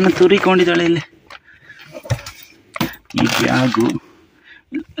ಮಾಡಿಕೊಂಡಿದ್ದಾಳೆ, ಏನೇನೋ ತುರಿಕೊಂಡಿದ್ದಾಳೆ. ಇಲ್ಲಿ ಈ ಬ್ಯಾಗು,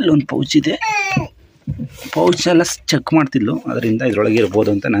 ಇಲ್ಲೊಂದು ಪೌಚ್ ಇದೆ. ಪೌಚ್ ಎಲ್ಲ ಚೆಕ್ ಮಾಡ್ತಿದ್ಲು, ಅದರಿಂದ ಇದರೊಳಗೆ ಇರ್ಬೋದು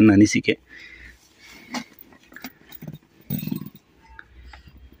ಅಂತ ನನ್ನ ಅನಿಸಿಕೆ.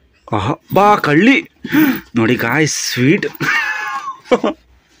 ಬಾ ಕಳ್ಳಿ ನೋಡಿ ಗಾಯ್ಸ್, ಸ್ವೀಟ್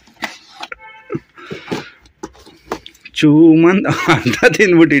ಚೂಮಂದ್ ಅಂತ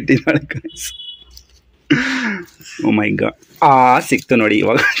ತಿಂದ್ಬಿಟ್ಟು ಇಟ್ಟಿದ್ದಾಳೆ ಗಾಯ್ಸ್. ಓ ಮೈ ಗಾಡ್, ಸಿಕ್ತು ನೋಡಿ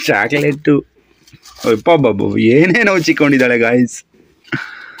ಇವಾಗ ಚಾಕ್ಲೇಟು. ಬಾಬು ಏನೇನೋ ಚಿಕ್ಕೊಂಡಿದ್ದಾಳೆ ಗಾಯ್ಸ್,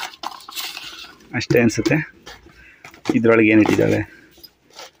 ಅಷ್ಟೇ ಅನಿಸುತ್ತೆ. ಇದ್ರೊಳಗೆ ಏನಿಟ್ಟಿದ್ದಾಳೆ,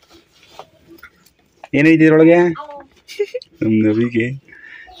 ಏನಿದೆ ಇದ್ರೊಳಗೆ? ನಮ್ಮ ನವಿಗೆ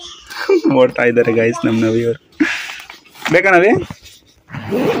ಓಡ್ತಾ ಇದ್ದಾರೆ ಗಾಯ್ಸ್, ನಮ್ಮ ನವಿಯವರು. ಬೇಕಾ ನವಿ?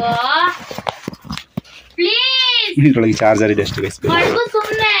 ಇದ್ರೊಳಗೆ ಚಾರ್ಜರ್ ಇದೆ ಅಷ್ಟು ಗೈಸ್,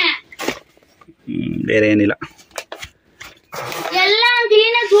 ಬೇರೆ ಏನಿಲ್ಲ.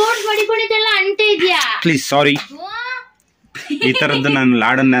 ಪ್ಲೀಸ್ ಸಾರಿ, ಈ ಥರದ್ದು ನಾನು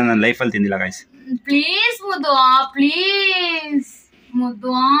ಲಾಡನ್ನ ನನ್ನ ಲೈಫಲ್ಲಿ ತಿಂದಿಲ್ಲ ಗಾಯ್ಸ್. ಪ್ಲೀಸ್ ಮುದ್ದು, ಪ್ಲೀಸ್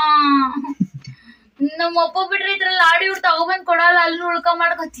ಮುದ್ದು. ನಮ್ಮ ಅಪ್ಪ ಬಿಟ್ರೆ ಇದ್ರಲ್ಲಿ ಲಾಡಿ ಇವ್ರು ತಗೊಬಂದ್ ಕೊಡಲ್ಲ, ಅಲ್ಲಿ ಉಳ್ಕ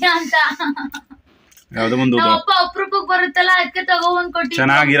ಮಾಡ್ಕೊತೀಯ ಅಂತ. ನಮ್ಮ ಅಪ್ಪ ಅಪ್ರೂಪಕ್ಕೆ ಬರುತ್ತಲ್ಲ, ಅದಕ್ಕೆ ತಗೊಬಂದ್ ಕೊಟ್ಟಿ.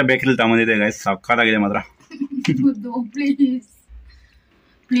 ಚೆನ್ನಾಗಿರಬೇಕಿಲ್ಲ ತಗೊಂಡಿದೆ ಗಾಯ್ಸ್, ಸಕ್ಕತ್ತಾಗಿದೆ ಮಾತ್ರ. ಮುದ್ದು ಪ್ಲೀಸ್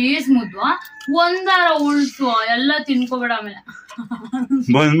ಪ್ಲೀಸ್ ಮುದ್ದು, ಒಂದಾರ ಉಳ್ಸು, ಎಲ್ಲ ತಿನ್ಕೋಬೇಡ. ಆಮೇಲೆ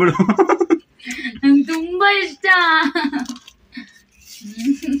ಬಂದ್ಬಿಡು, ನಂಗೆ ತುಂಬಾ ಇಷ್ಟ.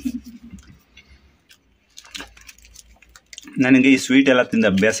 ನನಗೆ ಈ ಸ್ವೀಟ್ ಎಲ್ಲ ತಿಂದ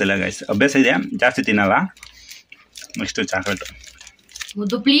ಅಭ್ಯಾಸ ಇಲ್ಲ ಗಾಯ್ಸ್. ಅಭ್ಯಾಸ ಇದೆ, ಜಾಸ್ತಿ ತಿನ್ನಲ್ಲ. ಇಷ್ಟು ಚಾಕ್ಲೇಟ್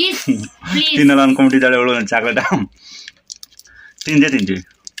ಮುದ್ದು ಪ್ಲೀಸ್ ತಿನ್ನಲ್ಲ ಅನ್ಕೊಂಡ್ಬಿಟ್ಟಿದ್ದಾಳೆ ಅವಳು. ನನ್ನ ಚಾಕ್ಲೇಟ ತಿಂತೀವಿ,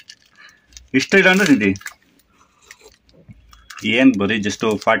 ಇಷ್ಟ ಇಲ್ಲ ಅಂದ್ರೆ ತಿಂತೀವಿ. ಏನು ಬರೀ ಜಸ್ಟ್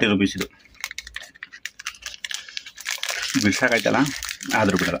 40 ರೂಪೀಸ್ ಇದು, ಬಿಡ್ಸಾಕಾಯ್ತಲ್ಲ,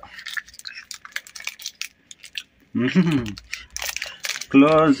 ಆದರೂ ಬಿಡಲ್ಲ.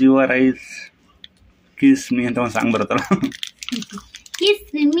 Close your eyes kiss me ಅಂತ ಒಂದು ಸಾಂಗ್ ಬರುತ್ತಲ್ಲ, kiss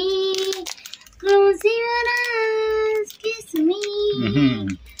me close your eyes kiss me.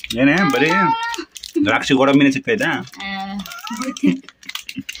 ಏನೇ ಬರೀ ದ್ರಾಕ್ಷಿ ಗೋಡಂಬಿನೇ ಸಿಗ್ತೈತಾ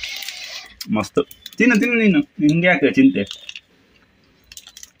ಮಸ್ತು ತಿನ್ನು ನೀನು ನಿಂಗೆ ಯಾಕೆ ಚಿಂತೆ.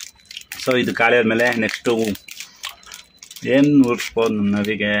 ಸೊ ಇದು ಖಾಲಿ ಆದಮೇಲೆ ನೆಕ್ಸ್ಟು ಏನು ಉರ್ಸ್ಬೋದು ನಮ್ಮ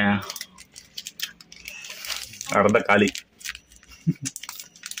ನವಿಗೆ ಅರ್ಧ ಖಾಲಿ.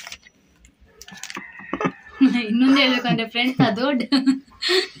 ಇನ್ನೊಂದು ಹೇಳ್ಬೇಕಂದ್ರೆ ಫ್ರೆಂಡ್ಸ್ ಅದು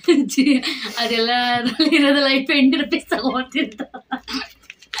ಅದೆಲ್ಲ ಇರೋದಲ್ಲ 20 ರೂಪೀಸ್ ತಗೋತಿರ್ತಾರ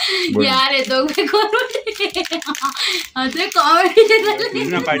ಯಾರು ಎದ್ದೋಗ್ಬೇಕು ಅದೇ ಕಾಮಿಡಿ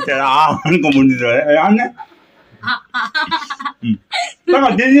ಅನ್ಕೊಂಡ್ಬಂದಿದ್ರೆ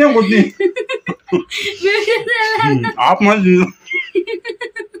ಆಫ್ ಮಾಡಿ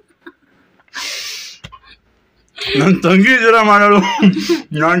ನನ್ನ ತಂಗಿ ಜರ ಮಾಡೋಳು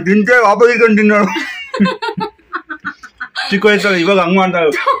ನಾನು ತಿಂತೆ ವಾಪಸ್ ಇಟ್ಕೊಂಡು ತಿನ್ನೋಳು ಚಿಕ್ಕ ವಯಸ್ಸಲ್ಲ ಇವಾಗ ಹಂಗ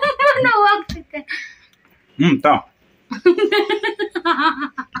ಮಾಡ್ತಾಳು. ತಾ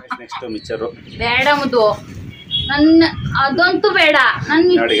ನೆಕ್ಸ್ಟ್ ಮಿಕ್ಚರು ಬೇಡ ಮುದ್ದು ನನ್ನ ಅದಂತೂ ಬೇಡ.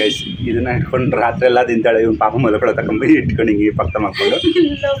 ನೋಡಿ ಗೈಸ್ ಇದನ್ನ ಇಟ್ಕೊಂಡು ರಾತ್ರಿ ಎಲ್ಲ ತಿಂತಾಳೆ. ಇವ್ನು ಪಾಪ ಮೊದಲು ತಗೊಂಡು ಇಟ್ಕೊಂಡು ಹಿಂಗೆ ಪಕ್ಕ ಮಾಡ್ಕೊಂಡು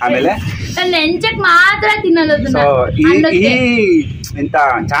ಆಮೇಲೆ ನೆಂಚಕ್ ಮಾತ್ರ ತಿನ್ನೋದು. ಸೊ ಈ ಇಂಥ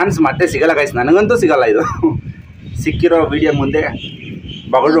ಚಾನ್ಸ್ ಮತ್ತೆ ಸಿಗಲ್ಲ ಗೈಸ್, ನನಗಂತೂ ಸಿಗಲ್ಲ. ಇದು ಸಿಕ್ಕಿರೋ ವಿಡಿಯೋ ಮುಂದೆ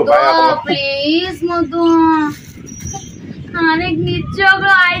ಬಗಳು ಪ್ಲೀಸ್ ಮುದ್ದು ನನಗ್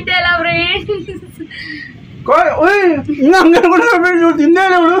ನಿಜವಾಗ್ಲೂ ಆಯ್ತಲ್ಲ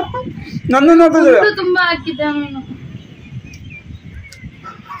ತುಂಬಾ ಹಾಕಿದ್ದ.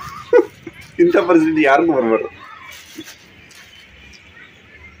 ಇಂಥ ಪರಿಸ್ಥಿತಿ ಯಾರಿಗೂ ಬರ್ಬಾರ್ದು.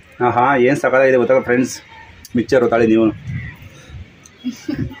 ಹಾ ಏನ್ ಸಕಾಲಾಗಿದೆ ಗೊತ್ತಾಗ ಫ್ರೆಂಡ್ಸ್. ಮಿಕ್ಚರ್ ತಾಳಿ ನೀವು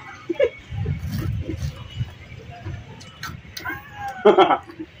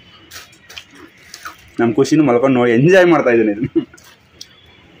ನಮ್ಮ ಖುಷಿನೂ ಮಲ್ಕೊಂಡು ನೋಡಿ ಎಂಜಾಯ್ ಮಾಡ್ತಾ ಇದ್ದೀನಿ.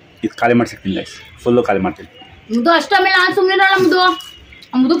 ಇದು ಖಾಲಿ ಮಾಡ್ಸಿರ್ತೀನಿ ಗೈಸ್, ಫುಲ್ಲು ಖಾಲಿ ಮಾಡ್ತೀನಿ. ಮುದು ಅಷ್ಟಮೇಲೆ ನಾನು ಸುಮ್ಮನೆ ಮುದು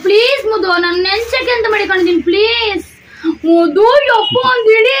ಮುದು ಪ್ಲೀಸ್ ಮುದು ನನ್ನ ನೆನ್ಸಕ್ಕೆ ಅಂತ ಮಾಡಿಕೊಂಡಿದ್ದೀನಿ ಪ್ಲೀಸ್ ಮುದು. ಯಪ್ಪ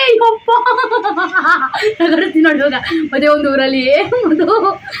ಅಂದಿಡಿ ಯಪ್ಪ ನಗಡ್ತೀನಿ ನೋಡುವಾಗ ಮತ್ತೆ ಒಂದು ಊರಲ್ಲಿ ಮುದು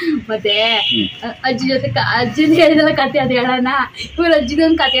ಮತ್ತೆ ಅಜ್ಜಿ ಜೊತೆ ಅಜ್ಜಿನ ಹೇಳಿದಲ್ಲ ಕತೆ ಅದು ಹೇಳೋಣ. ಇವ್ರು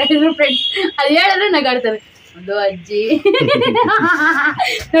ಅಜ್ಜಿದೊಂದು ಕತೆ ಹೇಳಿದ್ರು ಫ್ರೆಂಡ್ಸ್, ಅದು ಹೇಳಿದ್ರೆ ನಗಾಡ್ತಾರೆ. ಅದು ಅಜ್ಜಿ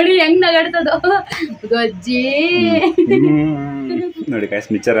ನೋಡಿ ಹೆಂಗ್ ನಗಾಡ್ತದೋ ಅದು ಅಜ್ಜಿ. ನೋಡಿ ಗೈಸ್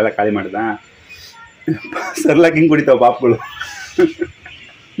ಮಿಕ್ಚರ್ ಎಲ್ಲ ಖಾಲಿ ಮಾಡ್ದ. ಸರ್ಲಾಕ್ ಹಿಂಗ್ ಕುಡಿತಾವ ಪಾಪ್ಗಳು,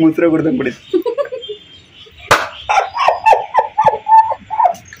 ಮುಸ್ರೆ ಕುಡ್ದಂಗೆ ಕುಡಿತ.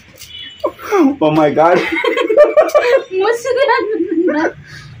 ಓ ಮೈ ಗಾಡ್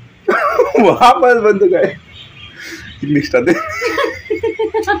ವಾಪಸ್ ಬಂತು ಗಾಯ. ಇನ್ನಿಷ್ಟ ಅದೇ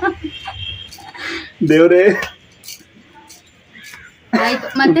ದೇವ್ರೇ. ಆಯ್ತು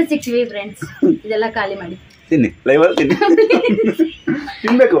ಮತ್ತೆ ಸಿಕ್ತೀವಿ ಫ್ರೆಂಡ್ಸ್. ಇದೆಲ್ಲ ಖಾಲಿ ಮಾಡಿ ತಿನ್ನಿ, ಲೈವಲ್ಲಿ ತಿನ್ನಿ,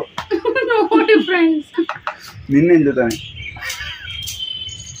 ತಿನ್ಬೇಕು ನೋಡಿ ಫ್ರೆಂಡ್ಸ್. ನಿನ್ನೆಂದು ತಾನೆ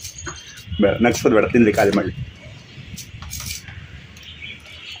ಬೇಡ, ನಗ್ಸೋದು ಬೇಡ, ತಿನ್ಲಿ ಖಾಲಿ ಮಾಡಿ.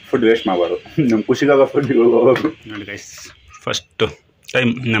 ಫುಡ್ ವೇಸ್ಟ್ ಮಾಡಬಾರ್ದು, ನಮ್ಮ ಖುಷಿಗಾಗ ಫುಡ್ ಹೋಗ್ಬೇಕು. ನೋಡಿ ಗೈಸ್ ಫಸ್ಟ್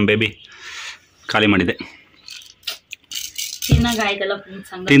ಟೈಮ್ ನಮ್ಮ ಬೇಬಿ ಖಾಲಿ ಮಾಡಿದೆ. ತಿನ್ನಕ್ಕಾಯ್ತಲ್ಲ ಫ್ರೆಂಡ್ಸ್,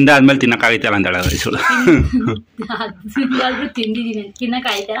 ತಿಂದಾದ್ಮೇಲೆ ತಿನ್ನಕ್ಕಾಗೈತಲ್ಲ ಅಂತ ಹೇಳ ಗೈಸು. ತಿಂದಿದ್ದೀನಿ,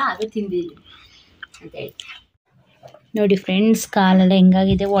 ತಿನ್ನಕ್ಕಾಯ್ತಲ್ಲ ಅದು ತಿಂದಿದ್ದೀನಿ ಅಂತ ಹೇಳ್ತೀನಿ. ನೋಡಿ ಫ್ರೆಂಡ್ಸ್ ಕಾಲೆಲ್ಲ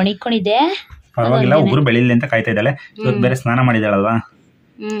ಹೆಂಗಾಗಿದೆ, ಒಣಕೊಂಡಿದೆ. ಪರವಾಗಿಲ್ಲ, ಉಗುರು ಬೆಳಿಲಿ ಅಂತ ಕಾಯ್ತಾ ಇದ್ದಾಳೆ. ಇವತ್ತು ಬೇರೆ ಸ್ನಾನ ಮಾಡಿದಾಳಲ್ವಾ,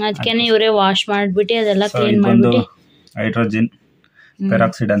 ಅದಕ್ಕೇನೆ ಇವರೇ ವಾಶ್ ಮಾಡ್ಬಿಟ್ಟು ಅದೆಲ್ಲ ಕ್ಲೀನ್ ಮಾಡ್ಬಿಟ್ಟು. ಹೈಡ್ರೋಜಿನ್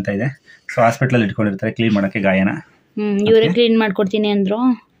ಪೆರಾಕ್ಸೈಡ್ ಅಂತ ಇದೆ. ಸೊ ಹಾಸ್ಪಿಟಲ್ ಇಟ್ಕೊಂಡಿರ್ತಾರೆ ಕ್ಲೀನ್ ಮಾಡಕ್ಕೆ ಗಾಯನ. ಇವರೇ ಕ್ಲೀನ್ ಮಾಡ್ಕೊಡ್ತೀನಿ ಅಂದ್ರು.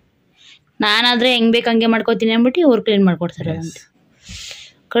 ನಾನಾದ್ರೆ ಹೆಂಗ್ ಬೇಕು ಹಂಗೆ ಮಾಡ್ಕೊತೀನಿ ಅಂದ್ಬಿಟ್ಟು ಇವ್ರು ಕ್ಲೀನ್ ಮಾಡ್ಕೊಡ್ತಾರೆ ಅಂತ.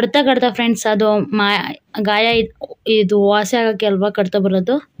 ಕಡ್ತಾ ಫ್ರೆಂಡ್ಸ್ ಅದು ಗಾಯ ಇದು ವಾಸಿ ಆಗಕ್ಕೆ ಅಲ್ವಾ ಕಡ್ತಾ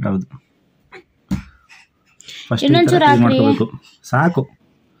ಬರೋದು. ಹೌದು, ಇನ್ನೊಂಚೂರು ಹಾಕ್ರಿ ಸಾಕು,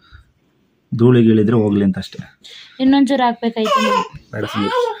 ಧೂಳಿ ಗೀಳಿದ್ರೆ ಹೋಗ್ಲಿ ಅಂತ ಅಷ್ಟೇ. ಇನ್ನೊಂಚೂರು ಹಾಕ್ಬೇಕಾಯ್ತು. ಬೇಡ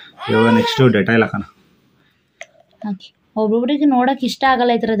ಇವಾಗ ನೆಕ್ಸ್ಟ್ ಡೆಟಾಯಿಲ್ ಹಾಕೋಣ. ಹಾಕಿ ಒಬ್ಬೊಬ್ರಿಗೆ ನೋಡಕ್ ಇಷ್ಟ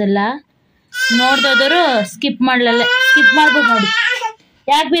ಆಗಲ್ಲ ಈ ಥರದ್ದೆಲ್ಲ. ನೋಡ್ದೋದವರು ಸ್ಕಿಪ್ ಮಾಡ್ಲಲ್ಲ, ಸ್ಕಿಪ್ ಮಾಡ್ಬಿಟ್ಟು ನೋಡಿ.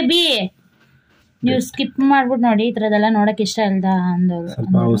 ಯಾಕೆ ಬೇಬಿ ನೀವು ಸ್ಕಿಪ್ ಮಾಡ್ಬಿಟ್ಟು ನೋಡಿ, ಈ ಥರದ್ದೆಲ್ಲ ನೋಡಕ್ ಇಷ್ಟ ಇಲ್ದ ಅಂದವರು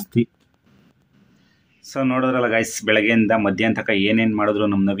ಸ್ವಲ್ಪ ಔಷಧಿ. ಸೊ ನೋಡಿದ್ರಲ್ಲ ಗೈಸ್, ಬೆಳಗ್ಗೆಯಿಂದ ಮಧ್ಯಾಹ್ನ ತನಕ ಏನೇನು ಮಾಡಿದ್ರು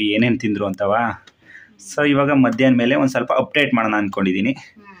ನಮ್ಮ ನವಿ, ಏನೇನು ತಿಂದ್ರು ಅಂತವಾ. ಸೊ ಇವಾಗ ಮಧ್ಯಾಹ್ನ ಮೇಲೆ ಒಂದು ಸ್ವಲ್ಪ ಅಪ್ಡೇಟ್ ಮಾಡೋಣ ಅಂದ್ಕೊಂಡಿದ್ದೀನಿ.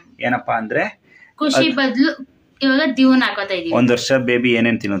 ಏನಪ್ಪಾ ಅಂದ್ರೆ ಖುಷಿ ಬದಲು ಇವಾಗ ದಿವನ ಹಾಕೋತಾ ಇದೀವಿ. 1 ವರ್ಷ ಬೇಬಿ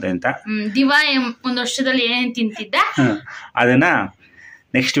ಏನೇನು ತಿನ್ನೋದೆ ಅಂತ. ದಿವ 1 ವರ್ಷದಲ್ಲಿ ಏನೇನು ತಿಂತಿದ್ದ ಅದನ್ನ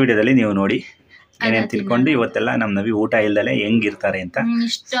ನೆಕ್ಸ್ಟ್ ವಿಡಿಯೋದಲ್ಲಿ ನೀವು ನೋಡಿ ಏನೇನು ತಿನ್ಕೊಂಡು ಇವತ್ತೆಲ್ಲ ನಮ್ಮ ನವಿ ಊಟ ಇಲ್ದಲೆ ಹೆಂಗಿರ್ತಾರೆ ಅಂತ.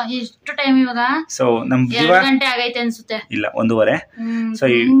 ಎಷ್ಟು ಟೈಮ್ ಇವಾಗ? ಸೊ ನಮ್ 2 ಗಂಟೆ ಆಗೈತೆ ಅನ್ಸುತ್ತೆ. ಇಲ್ಲ 1:30. ಸೊ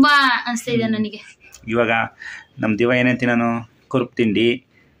ತುಂಬಾ ಅನ್ಸ್ತಾ ಇದೆ ನನಗೆ. ಇವಾಗ ನಮ್ ದಿವ ಏನೇನು ತಿನ್ನೋನು, ಕುರುಪ್ ತಿಂಡಿ,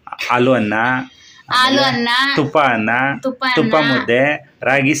 ಹಾಲು ಅನ್ನ, ಹಾಲು ಅನ್ನ, ತುಪ್ಪ ಅನ್ನ, ತುಪ್ಪ ಮುದ್ದೆ,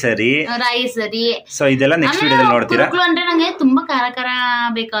 ರಾಗಿ ಸರಿ. ಸೊ ಇದೆಲ್ಲ ನೆಕ್ಸ್ಟ್ ವಿಡಿಯೋದಲ್ಲಿ ನೋಡ್ತೀರಾ. ಅಂದ್ರೆ ನಂಗೆ ತುಂಬಾ ಖಾರ ಖಾರ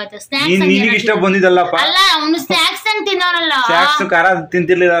ಬೇಕಾಗುತ್ತೆ. ನಿನಗೆ ಇಷ್ಟ ಬಂದಿದ್ದಲ್ಲಪ್ಪ. ಅಲ್ಲ, ಅವನು ಸ್ನಾಕ್ಸ್ ಅಂತ ತಿನ್ನೋನಲ್ಲ. ಸ್ನಾಕ್ಸ್ ಖಾರ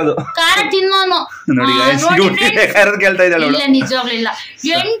ತಿಂತಿರ್ಲಿಲ್ಲ, ಅದು ಖಾರ ತಿನ್ನೋನು. ನೋಡಿ ಕೇಳ್ತಾ ಇದ್ದಾಳೆ. ಇಲ್ಲ, ನಿಜವಾಗ್ಲಿಲ್ಲ.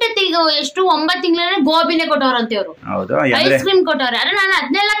 9 ತಿಂಗಳೇ ಗೋಬಿನೇ ಕೊಟ್ಟವ್ರಂತೆ ಅವ್ರು. ಹೌದು, ಐಸ್ ಕ್ರೀಮ್ ಕೊಟ್ಟವ್ರೆ. ಅರೆ ನಾನು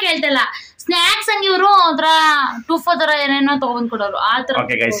ಅದನ್ನೆಲ್ಲ ಕೇಳ್ತಿಲ್ಲ. ಸ್ನಾಕ್ಸ್ ಹಂಗೆ ಇವರು ಒಂಥರ ಟೂಫೋ ತರ ಏನೇನೋ ತಗೊಂಡ್ ಕೊಡೋರು. ಆತರ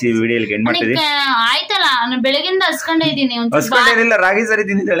ಆಯ್ತಲ್ಲ, ನಾನು ಬೆಳಗಿಂದ ಹಸ್ಕೊಂಡೇ ಇದ್ದೀನಿ. ರಾಗಿ ಸರಿ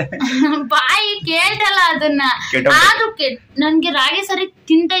ತಿಂದಿದ್ದಾಳೆ, ಬಾಯಿ ಕೇಳ್ತಲ್ಲ ಅದನ್ನ. ಆದ್ರೂ ನನ್ಗೆ ರಾಗಿ ಸರಿ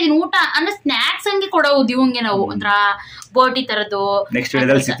ತಿಂತಾ ಇದೀನಿ. ಊಟ ಅಂದ್ರೆ ಸ್ನಾಕ್ಸ್ ಹಂಗೆ ಕೊಡೋದು ಇವಂಗೆ ನಾವು ಒಂಥರ ಬೋಟಿ ತರದ್ದು. ನೆಕ್ಸ್ಟ್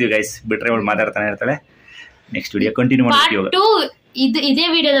ವಿಡಿಯೋದಲ್ಲಿ ಸಿಗ್ತೀವಿ ಗೈಸ್. ಬಿಟ್ರೆ ಅವಳು ಮಾತಾಡ್ತಾನೆ ಇರ್ತಾಳೆ. ನೆಕ್ಸ್ಟ್ ವಿಡಿಯೋ ಕಂಟಿನ್ಯೂ ಮಾಡ್ತೀವಿ. ಇದೇ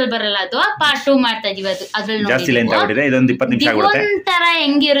ವಿಡಿಯೋದಲ್ಲಿ ಬರಲ್ಲ, ಅದು ಪಾರ್ಟ್ 2 ಮಾಡ್ತಾ ಇದೀವಿ. ಅದ್ರಲ್ಲಿ ತರ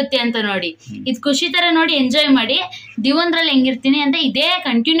ಹೆಂಗಿರುತ್ತೆ ಅಂತ ನೋಡಿ. ಇದು ಖುಷಿ ತರ ನೋಡಿ ಎಂಜಾಯ್ ಮಾಡಿ. ದಿವಂದ್ರಲ್ಲಿ ಹೆಂಗಿರ್ತೀನಿ ಅಂತ ಇದೇ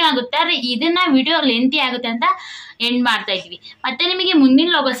ಕಂಟಿನ್ಯೂ ಆಗುತ್ತೆ. ಆದ್ರೆ ಇದನ್ನ ವಿಡಿಯೋ ಲೆಂತಿ ಆಗುತ್ತೆ ಅಂತ ಎಂಡ್ ಮಾಡ್ತಾ ಇದೀವಿ. ಮತ್ತೆ ನಿಮಗೆ ಮುಂದಿನ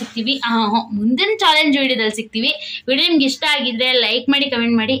ಲೋಗೋ ಸಿಗ್ತೀವಿ, ಮುಂದಿನ ಚಾಲೆಂಜ್ ವಿಡಿಯೋದಲ್ಲಿ ಸಿಗ್ತೀವಿ. ವಿಡಿಯೋ ನಿಮ್ಗೆ ಇಷ್ಟ ಆಗಿದ್ರೆ ಲೈಕ್ ಮಾಡಿ,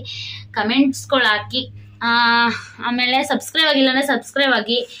 ಕಮೆಂಟ್ ಮಾಡಿ, ಕಮೆಂಟ್ಸ್ಗಳು ಹಾಕಿ. ಆಮೇಲೆ ಸಬ್ಸ್ಕ್ರೈಬ್ ಆಗಿಲ್ಲ ಅಂದ್ರೆ ಸಬ್ಸ್ಕ್ರೈಬ್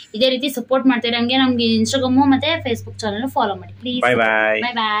ಆಗಿ. ಇದೇ ರೀತಿ ಸಪೋರ್ಟ್ ಮಾಡ್ತೀರಿ. ಹಂಗೆ ನಮ್ಗೆ ಇನ್ಸ್ಟಾಗ್ರಾಮ್ ಮತ್ತೆ ಫೇಸ್ಬುಕ್ ಚಾನಲ್ ಫಾಲೋ ಮಾಡಿ ಪ್ಲೀಸ್. ಬಾಯ್ ಬಾಯ್.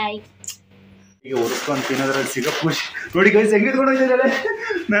 ಬಾಯ್ ಬಾಯ್. ಈಗ ಹುರ್ಕೊಂಡು ತಿನ್ನೋದ್ರಲ್ಲಿ ಸಿಗೋ ಖುಷಿ ನೋಡಿ ಗೈಸ್. ಹೆಂಗಿದ್ಕೊಂಡು ಹೋಗಿದ್ದಾರೆ,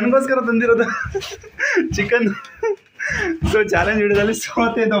 ನನಗೋಸ್ಕರ ತಂದಿರೋದು ಚಿಕನ್. ಸೊ ಚಾಲೆಂಜ್ ವಿಡಿಯೋದಲ್ಲಿ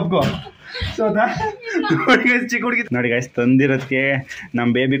ಸೋತೆ ತಪ್ಪು ಸೋತಾ ನೋಡಿ ಗೈಸ್. ಚಿಕ್ಕ ಹುಡುಗಿ ನೋಡಿ ಗೈಸ್, ತಂದಿರೋದಕ್ಕೆ ನಮ್ಮ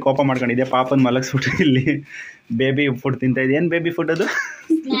ಬೇಬಿ ಕೋಪ ಮಾಡ್ಕೊಂಡಿದ್ದೆ. ಪಾಪನ್ ಮಲಗಿಸ್ಬಿಟ್ಟು ಇಲ್ಲಿ ಬೇಬಿ ಫುಡ್ ತಿಂತಾ ಇದೆ. ಏನ್ ಬೇಬಿ ಫುಡ್ ಅದು?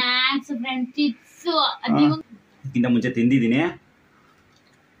 ಇದಕ್ಕಿಂತ ಮುಂಚೆ ತಿಂದಿದ್ದೀನಿ.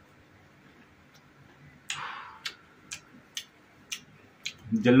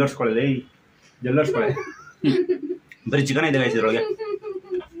 ಜಲ್ಲರ್ಸ್ಕೊಳ್ಳಿ ಬರೀ ಚಿಕನ್ ಇದೆ ಗೈಸ್ ಇದ್ರೊಳಗೆ.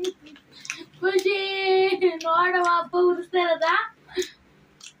 ಖುಷಿ ನೋಡುವ ಅಪ್ಪ ಉರಿಸ್ತಾ ಇರೋದ.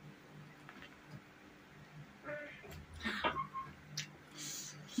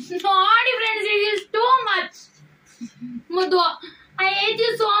 ನೋಡಿ friends, it is too much. ಮುದ್ದು, I hate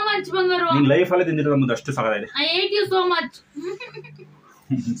you so much ಬಂಗಾರು. ನಿನ್ ಲೈಫ್ ಅಲ್ಲಿ ತಿಂದಿರೋ ನಮ್ಮದು ಅಷ್ಟು ಸಾಕಾಗಿದೆ. I hate you so much.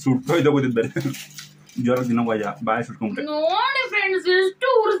 ಸುಟ್ಟು ಹೋಗಿದ್ದು ಬೇರೆ ಜ್ವರ ದಿನ ಬಾಯಿ ಸುಟ್ಕೊಂಡ್ಬಿಟ್ಟೆ. ನೋಡಿ ಫ್ರೆಂಡ್ಸ್, ಎಷ್ಟು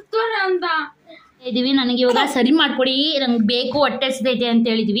ಉರಿಸ್ತಾರೆ ಅಂತ ಇದೀವಿ. ನನಗೆ ಇವಾಗ ಸರಿ ಮಾಡ್ಕೊಡಿ, ನಂಗೆ ಬೇಕು, ಹೊಟ್ಟೆ ಹಸಿದೈತೆ ಅಂತ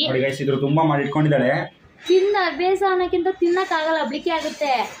ಹೇಳಿದ್ವಿ. ಇದ್ರು ತುಂಬಾ ಮಾಡಿ ಇಟ್ಕೊಂಡಿದ್ದಾಳೆ. ತಿನ್ನ ಬೇಸ ಅನ್ನೋಕ್ಕಿಂತ ತಿನ್ನಕ್ ಆಗಲ್ಲ, ಅಬ್ಳಿಕೆ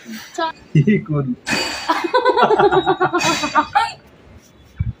ಆಗುತ್ತೆ.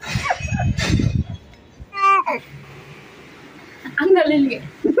 ಹಂಗಲ್ಲ ಇಲ್ಲಿಗೆ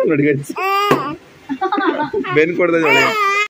ನೋಡಿ ಬೆನ್ ಕೊಡ್ತಾ